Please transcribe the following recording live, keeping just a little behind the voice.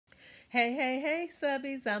Hey,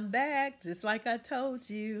 subbies, I'm back, just like I told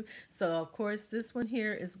you. So, of course, this one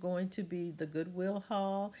here is going to be the Goodwill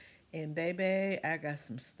Haul. And, baby, I got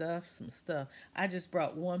some stuff. I just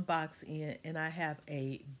brought one box in, and I have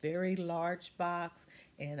a very large box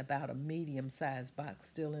and about a medium-sized box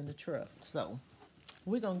still in the truck. So,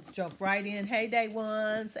 we're going to jump right in. Hey, day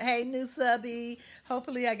ones. Hey, new subby.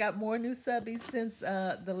 Hopefully, I got more new subbies since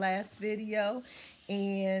the last video.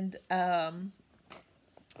 And,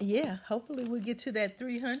 yeah, hopefully we get to that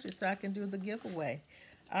 300 so I can do the giveaway.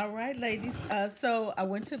 All right, ladies. So I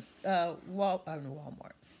went to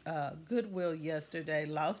Walmart's Goodwill yesterday.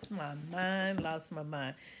 Lost my mind.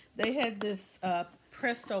 They had this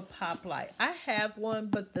Presto Pop Light. I have one,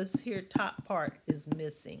 but this here top part is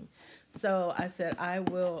missing. So I said I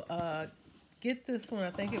will get this one. I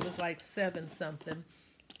think it was like seven something,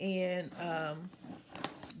 and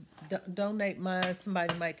donate mine.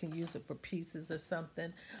 Somebody might can use it for pieces or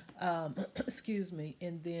something. Excuse me.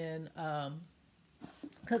 And then,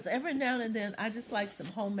 because every now and then I just like some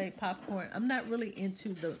homemade popcorn. I'm not really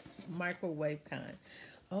into the microwave kind.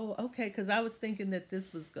 Oh, okay. Because I was thinking that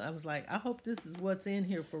this was, I was like, I hope this is what's in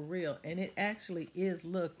here for real. And it actually is.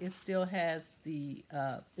 Look, it still has the,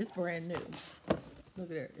 it's brand new. Look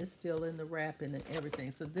at there. It's still in the wrapping and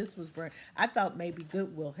everything. So this was brand. I thought maybe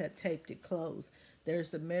Goodwill had taped it closed.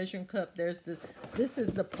 There's the measuring cup. There's the. This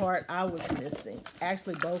is the part I was missing.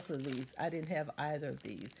 Actually, both of these. I didn't have either of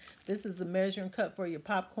these. This is the measuring cup for your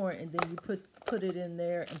popcorn, and then you put it in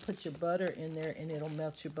there and put your butter in there, and it'll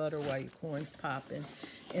melt your butter while your corn's popping.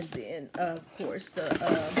 And then, of course,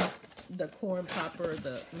 the corn popper,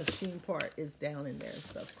 the machine part is down in there.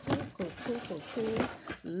 So cool.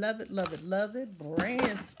 Love it.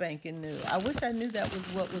 Brand spanking new. I wish I knew that was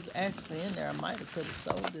what was actually in there. I might have could have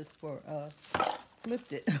sold this for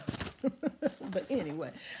flipped it. But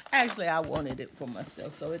anyway, actually I wanted it for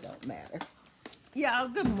myself, so it don't matter. Y'all,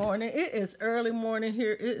 good morning. It is early morning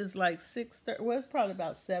here. It is like 6:30. Well, it's probably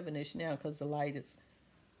about 7ish now because the light is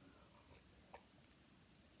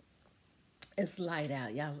it's light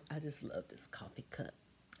out. Y'all, I just love this coffee cup.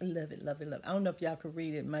 Love it. I don't know if y'all can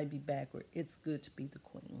read it. It might be backward. It's good to be the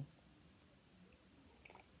queen.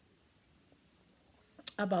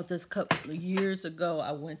 I bought this cup years ago.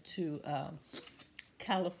 I went to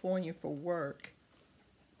California for work,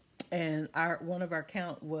 and our one of our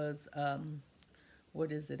count was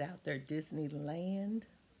what is it out there? Disneyland.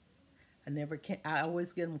 I never can. I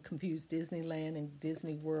always get them confused. Disneyland and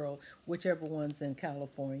Disney World, whichever one's in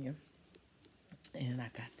California. And I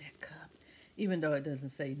got that cup, even though it doesn't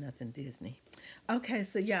say nothing Disney. Okay,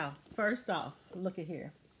 so y'all, first off, look at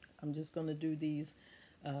here. I'm just gonna do these.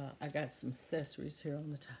 I got some accessories here on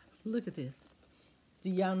the top. Look at this. Do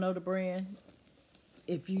y'all know the brand?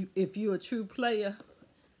 If you a true player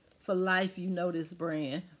for life, you know this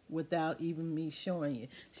brand without even me showing you.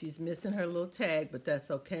 She's missing her little tag, but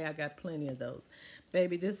that's okay. I got plenty of those.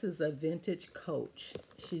 Baby, this is a vintage Coach.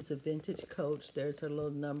 She's a vintage Coach. There's her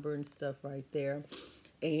little number and stuff right there.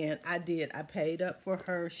 And I paid up for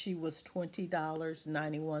her. She was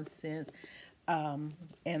 $20.91.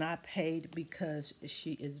 And I paid because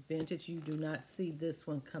she is vintage. You do not see this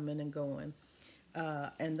one coming and going.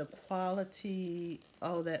 And the quality,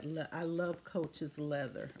 oh, I love Coach's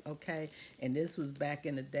leather, okay? And this was back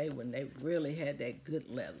in the day when they really had that good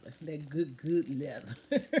leather, that good leather.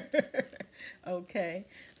 Okay,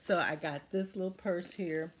 so I got this little purse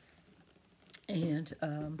here, and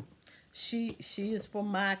she is for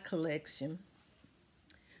my collection,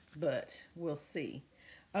 but we'll see.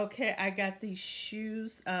 Okay, I got these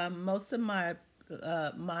shoes. Most of my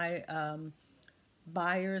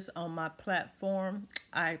buyers on my platform,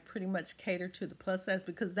 I pretty much cater to the plus size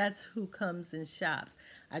because that's who comes and shops.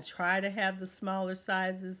 I try to have the smaller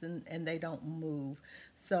sizes, and they don't move.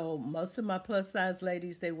 So most of my plus size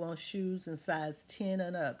ladies, they want shoes in size 10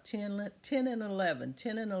 and up, 10 and 11.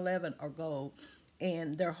 10 and 11 are gold.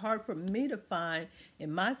 And they're hard for me to find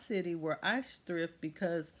in my city where I thrift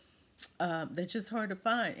because they're just hard to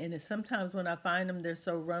find. And sometimes when I find them, they're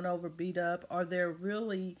so run over, beat up, or they're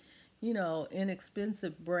really,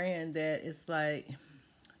 inexpensive brand that it's like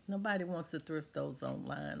nobody wants to thrift those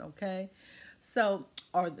online, okay? So,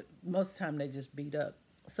 most of the time they just beat up.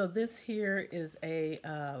 So this here is a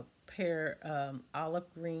pair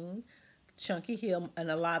olive green, chunky heel, and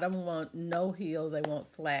a lot of them want no heel, they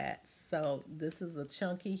want flats. So this is a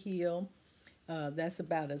chunky heel. That's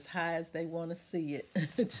about as high as they want to see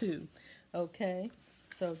it too. Okay,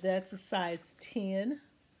 so that's a size 10.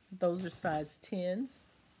 Those are size 10s.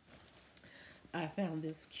 I found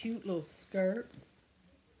this cute little skirt,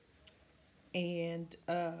 and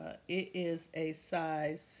it is a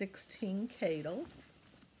size 16 Cato.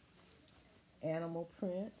 animal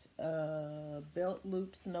print, belt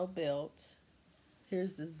loops, no belt.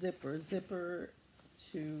 Here's the zipper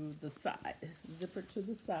to the side, zipper to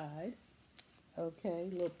the side. Okay,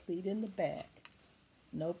 little pleat in the back,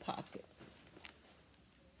 no pockets.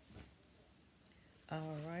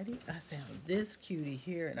 Alrighty, I found this cutie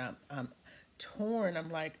here, and I'm torn. I'm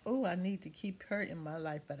like, oh, I need to keep her in my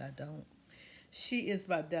life, but I don't. She is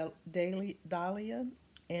by Dahlia,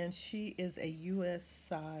 and she is a U.S.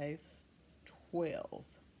 size 12.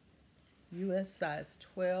 U.S. size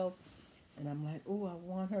 12. And I'm like, oh, I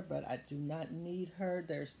want her, but I do not need her.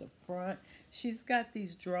 There's the front. She's got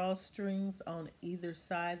these drawstrings on either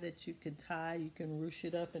side that you can tie. You can ruche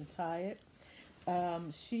it up and tie it.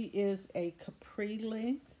 She is a capri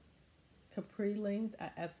length. Capri length.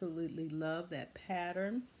 I absolutely love that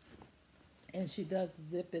pattern. And she does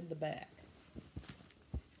zip in the back.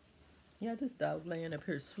 Yeah, this dog laying up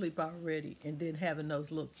here asleep already and then having those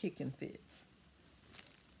little kicking fits.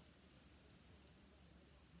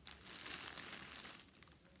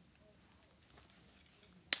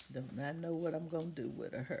 Do not know what I'm going to do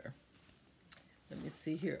with her. Let me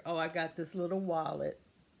see here. Oh, I got this little wallet.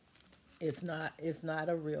 It's not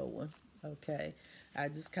a real one. Okay. I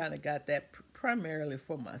just kind of got that primarily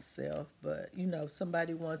for myself, but you know, if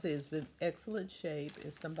somebody wants it, it's in excellent shape.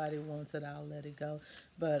 If somebody wants it, I'll let it go.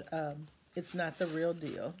 But it's not the real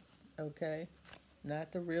deal. Okay?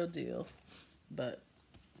 Not the real deal. But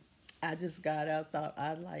I just got out, thought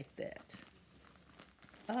I like that.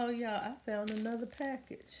 Oh yeah, I found another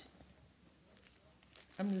package.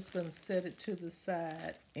 I'm just gonna set it to the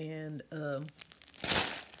side, and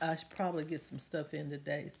I should probably get some stuff in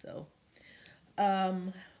today. So,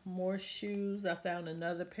 more shoes. I found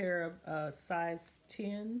another pair of size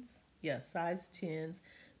 10s. Yeah, size 10s.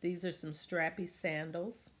 These are some strappy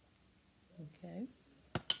sandals. Okay.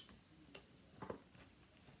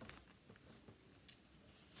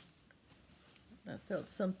 I felt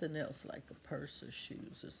something else like a purse or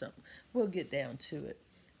shoes or something. We'll get down to it.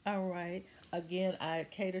 All right. Again, I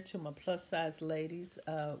cater to my plus size ladies.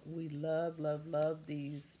 We love, love, love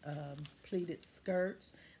these pleated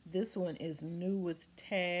skirts. This one is new with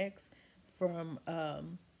tags from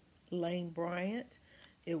Lane Bryant.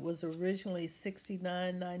 It was originally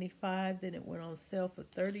 $69.95. Then it went on sale for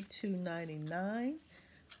 $32.99.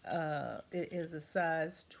 It is a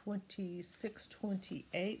size 26,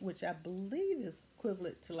 28, which I believe is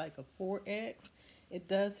equivalent to like a 4X. It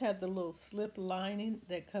does have the little slip lining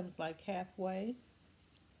that comes like halfway.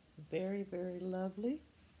 Very, very lovely.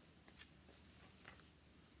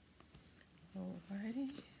 Alrighty.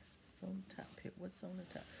 On top here. What's on the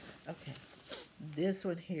top? Okay. This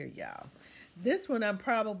one here, y'all. This one I'm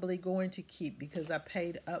probably going to keep because I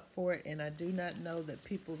paid up for it, and I do not know that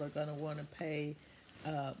people are going to want to pay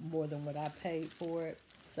more than what I paid for it.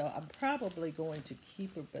 So I'm probably going to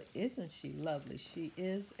keep her, but isn't she lovely? She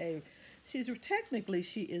is a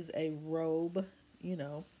robe, you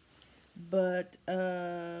know, but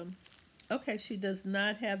okay, she does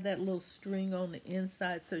not have that little string on the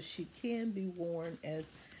inside, so she can be worn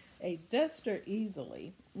as a duster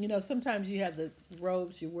easily. You know, sometimes you have the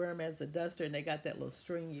robes, you wear them as a duster, and they got that little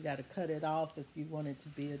string. You got to cut it off if you want it to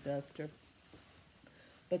be a duster.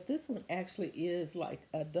 But this one actually is like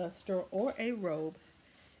a duster or a robe.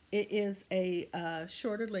 It is a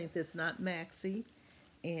shorter length. It's not maxi.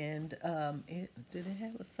 And did it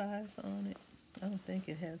have a size on it? I don't think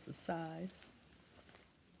it has a size.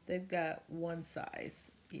 They've got one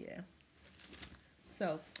size. Yeah.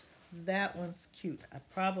 So that one's cute. I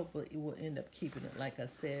probably will end up keeping it. Like I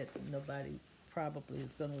said, nobody probably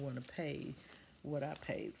is going to want to pay what I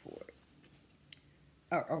paid for it.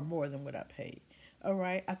 Or more than what I paid. All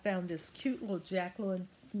right, I found this cute little Jacqueline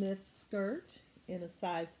Smith skirt in a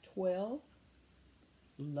size 12.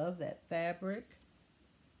 Love that fabric.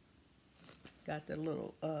 Got the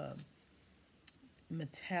little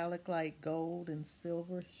metallic like gold and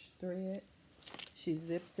silver thread. She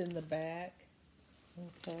zips in the back.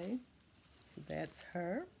 Okay, so that's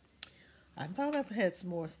her. I thought I've had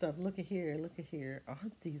some more stuff. Look at here, look at here.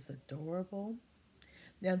 Aren't these adorable?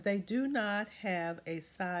 Now, they do not have a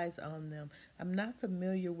size on them. I'm not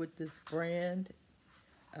familiar with this brand,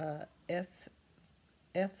 F5,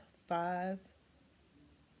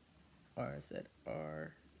 or is it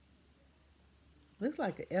R? Looks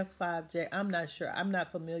like a F5J. I'm not sure. I'm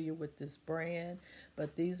not familiar with this brand,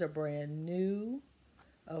 but these are brand new,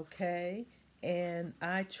 okay? And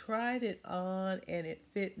I tried it on, and it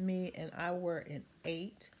fit me, and I wear an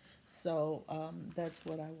 8. So that's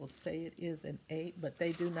what I will say. It is an 8, but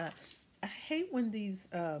they do not. I hate when these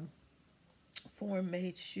foreign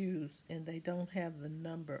made shoes and they don't have the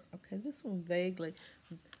number. Okay, this one vaguely.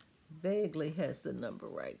 Vaguely has the number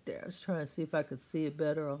right there. I was trying to see if I could see it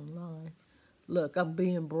better online. Look, I'm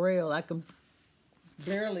being braille. I can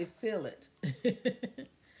barely feel it.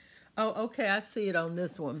 Oh, okay. I see it on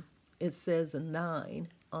this one. It says a 9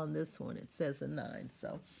 on this one. It says a 9.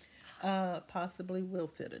 So possibly will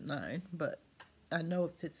fit a 9, but I know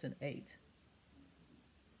it fits an 8.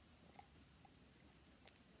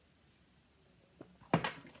 Okay.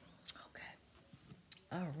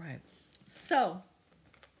 All right. So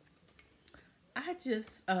I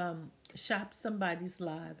just shopped somebody's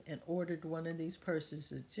live and ordered one of these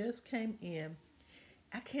purses. It just came in.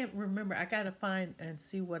 I can't remember. I got to find and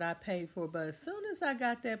see what I paid for. But as soon as I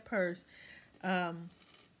got that purse, now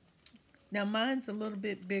mine's a little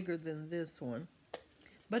bit bigger than this one,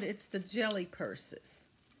 but it's the jelly purses.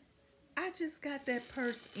 I just got that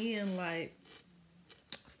purse in like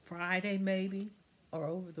Friday maybe or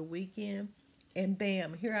over the weekend, and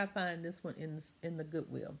bam, here I find this one in the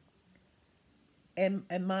Goodwill. And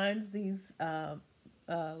mine's these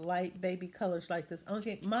light baby colors like this.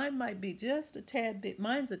 Okay, mine might be just a tad bit.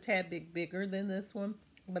 Mine's a tad bit bigger than this one,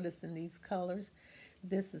 but it's in these colors.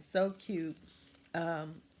 This is so cute.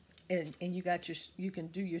 And you got you can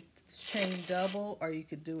do your chain double, or you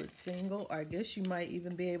could do it single, or I guess you might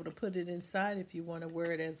even be able to put it inside if you want to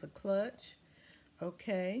wear it as a clutch.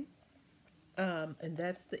 Okay. And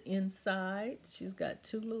that's the inside. She's got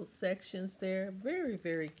two little sections there. Very,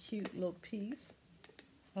 very cute little piece.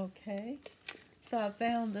 Okay. So I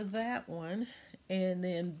found that one, and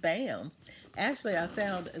then bam. Actually, I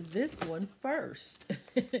found this one first.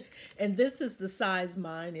 And this is the size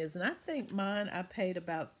mine is. And I think mine, I paid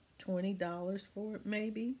about $20 for it,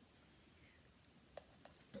 maybe.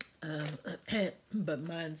 But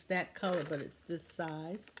mine's that color, but it's this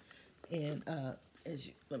size. And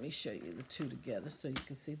let me show you the two together so you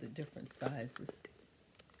can see the different sizes.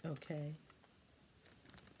 Okay.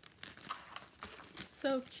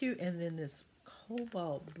 So cute. And then this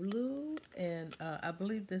cobalt blue, and I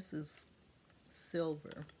believe this is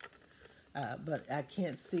silver. But I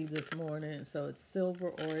can't see this morning, so it's silver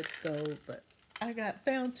or it's gold. But I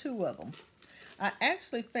found two of them. I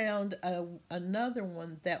actually found another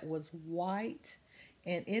one that was white,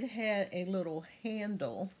 and it had a little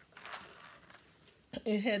handle.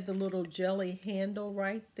 It had the little jelly handle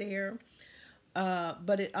right there.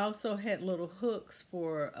 But it also had little hooks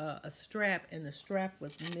for a strap, and the strap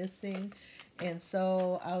was missing. And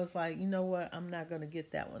so I was like, you know what? I'm not going to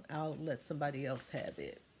get that one. I'll let somebody else have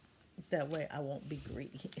it. That way I won't be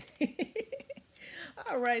greedy.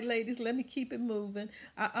 All right, ladies, let me keep it moving.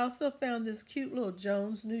 I also found this cute little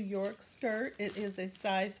Jones, New York skirt. It is a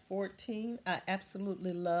size 14. I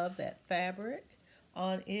absolutely love that fabric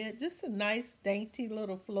on it. Just a nice, dainty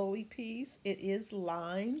little flowy piece. It is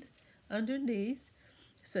lined underneath,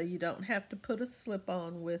 so you don't have to put a slip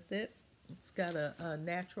on with it. It's got a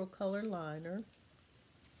natural color liner.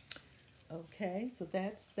 Okay, so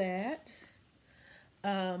that's that.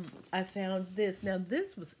 I found this. Now,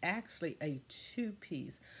 this was actually a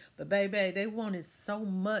two-piece, but baby, they wanted so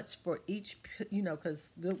much for each,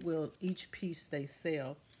 because Goodwill, each piece they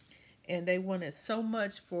sell, and they wanted so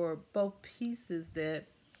much for both pieces that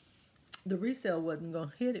the resale wasn't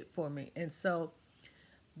going to hit it for me. And so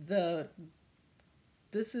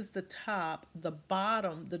this is the top, the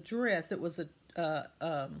bottom, the dress. It was a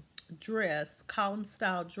dress, column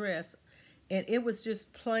style dress, and it was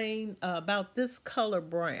just plain about this color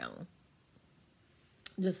brown.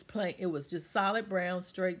 Just plain. It was just solid brown,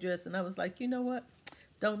 straight dress, and I was like, you know what?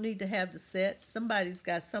 Don't need to have the set. Somebody's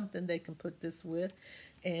got something they can put this with,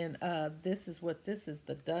 and this is what this is.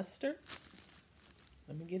 The duster.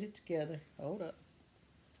 Let me get it together. Hold up.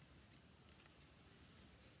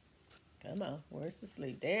 Come on, where's the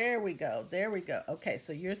sleeve? There we go, there we go. Okay,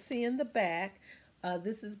 so you're seeing the back.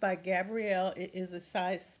 This is by Gabrielle. It is a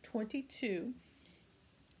size 22.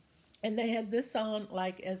 And they had this on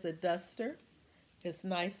like as a duster. It's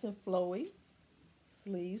nice and flowy.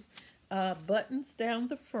 Sleeves. Buttons down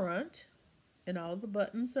the front. And all the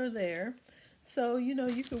buttons are there. So,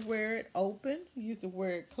 you could wear it open. You could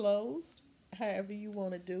wear it closed. However you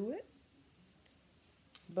want to do it.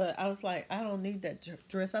 But I was like, I don't need that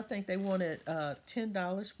dress. I think they wanted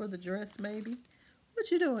 $10 for the dress, maybe. What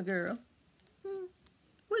you doing, girl?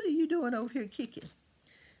 What are you doing over here kicking?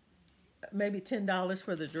 Maybe $10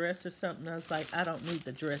 for the dress or something. I was like, I don't need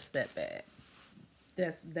the dress that bad.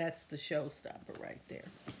 That's the showstopper right there.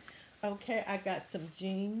 Okay, I got some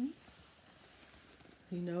jeans.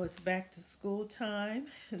 It's back to school time.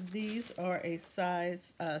 These are a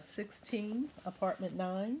size 16, apartment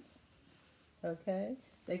 9s. Okay.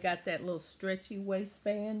 They got that little stretchy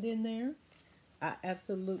waistband in there. I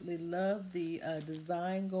absolutely love the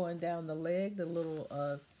design going down the leg, the little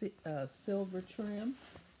silver trim.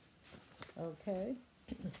 Okay,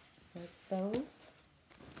 that's those.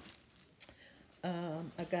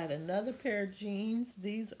 I got another pair of jeans.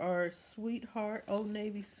 These are Sweetheart, Old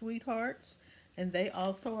Navy Sweethearts, and they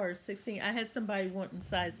also are 16. I had somebody wanting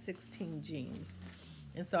size 16 jeans.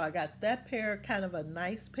 And so I got that pair, kind of a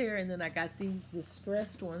nice pair, and then I got these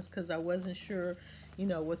distressed ones because I wasn't sure,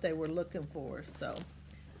 what they were looking for. So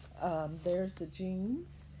there's the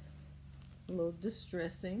jeans, a little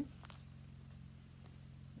distressing.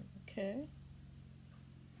 Okay,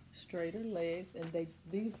 straighter legs, and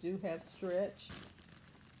these do have stretch.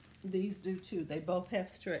 These do too. They both have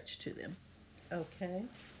stretch to them. Okay.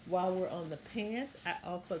 While we're on the pants, I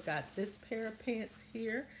also got this pair of pants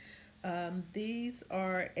here. These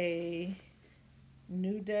are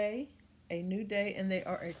new day, and they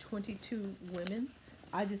are a 22 women's.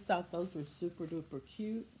 I just thought those were super duper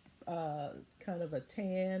cute. Kind of a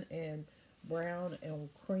tan and brown and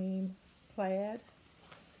cream plaid.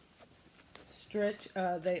 Stretch.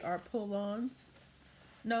 They are pull-ons.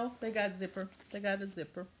 No, they got zipper. They got a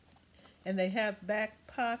zipper. And they have back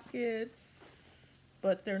pockets,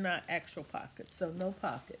 but they're not actual pockets, so no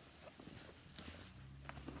pockets.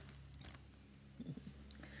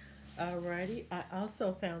 Alrighty, I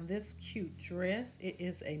also found this cute dress. It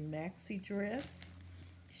is a maxi dress.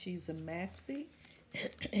 She's a maxi,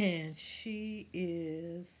 and she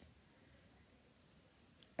is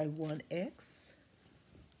a 1X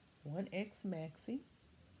maxi.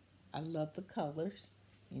 I love the colors.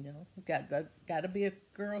 It's got to be a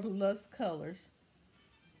girl who loves colors.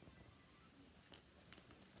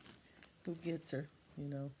 Who gets her?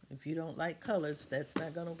 If you don't like colors, that's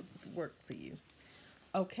not going to work for you.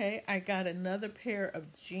 Okay, I got another pair of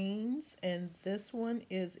jeans, and this one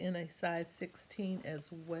is in a size 16 as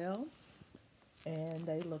well. And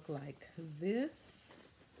they look like this.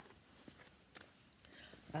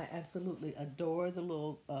 I absolutely adore the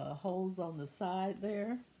little holes on the side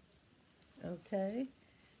there. Okay.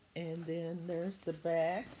 And then there's the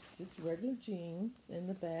back, just regular jeans in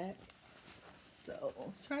the back. So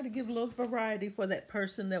try to give a little variety for that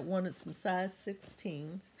person that wanted some size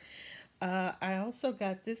 16s. I also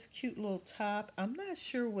got this cute little top. I'm not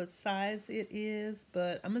sure what size it is,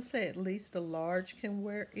 but I'm going to say at least a large can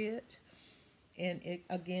wear it. And it,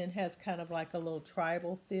 again, has kind of like a little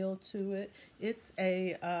tribal feel to it. It's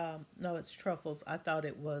no, it's Truffles. I thought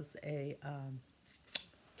it was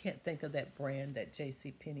can't think of that brand that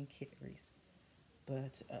JCPenney carries.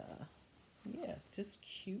 But, yeah, just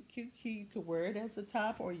cute, cute, cute. You could wear it as a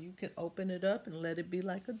top, or you could open it up and let it be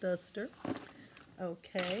like a duster.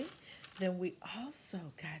 Okay. Then we also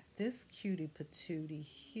got this cutie patootie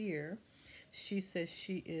here. She says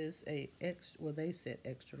she is they said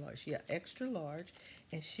extra large. Yeah, extra large.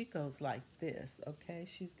 And she goes like this, okay?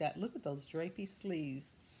 She's got, look at those drapey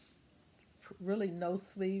sleeves. Really no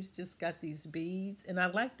sleeves, just got these beads. And I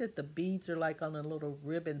like that the beads are like on a little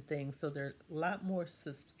ribbon thing, so they're a lot more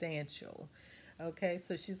substantial. Okay,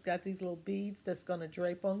 so she's got these little beads that's going to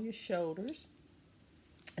drape on your shoulders.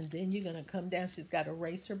 And then you're going to come down. She's got a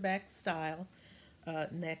racer back style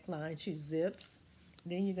neckline. She zips.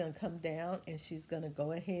 Then you're going to come down, and she's going to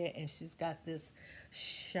go ahead, and she's got this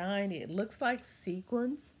shiny, it looks like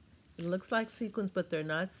sequins. It looks like sequins, but they're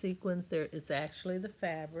not sequins. It's actually the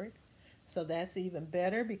fabric. So that's even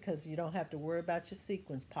better because you don't have to worry about your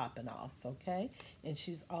sequins popping off, okay? And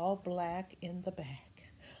she's all black in the back.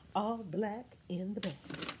 All black in the back.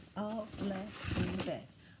 All black in the back.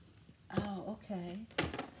 Oh, okay.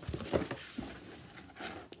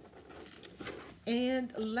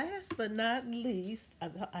 And last but not least,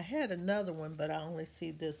 I had another one, but I only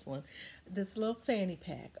see this one. This little fanny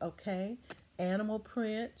pack, okay? Animal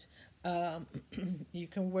print. You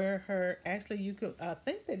can wear her, actually you could, I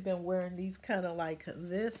think they've been wearing these kind of like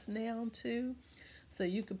this now too. So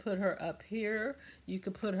you could put her up here. You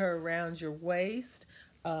could put her around your waist.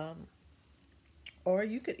 Or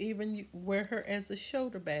you could even wear her as a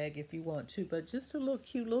shoulder bag if you want to. But just a little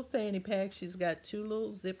cute little fanny pack. She's got 2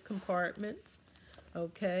 little zip compartments.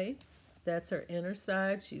 Okay. That's her inner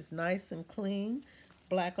side. She's nice and clean.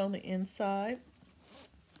 Black on the inside.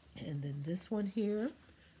 And then this one here.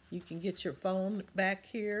 You can get your phone back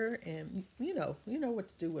here. And you know what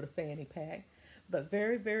to do with a fanny pack. But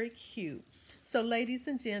very, very cute. So ladies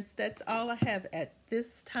and gents, that's all I have at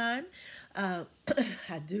this time. I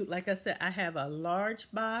do, like I said, I have a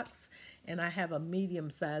large box and I have a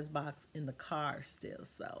medium-sized box in the car still.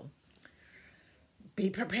 So be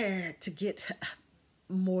prepared to get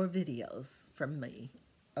more videos from me.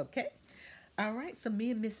 Okay? All right, so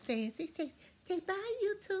me and Miss Fancy say bye,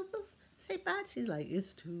 YouTubers. say bye. She's like,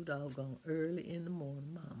 it's too doggone early in the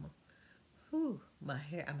morning, mama. Whew, my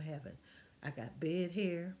hair, I got bed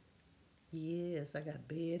hair. Yes, I got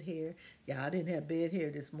bed hair. Yeah, I didn't have bed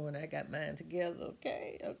hair this morning. I got mine together.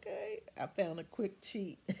 Okay, okay. I found a quick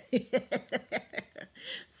cheat.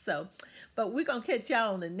 So, but we're going to catch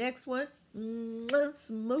y'all on the next one. Mwah,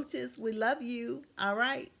 smooches, we love you. All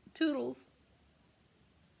right, toodles.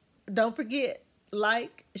 Don't forget,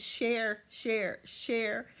 like, share,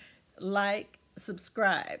 like,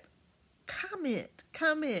 subscribe.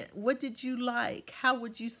 Comment. What did you like? How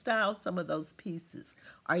would you style some of those pieces?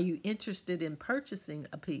 Are you interested in purchasing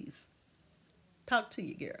a piece? Talk to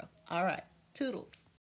you, girl. All right. Toodles.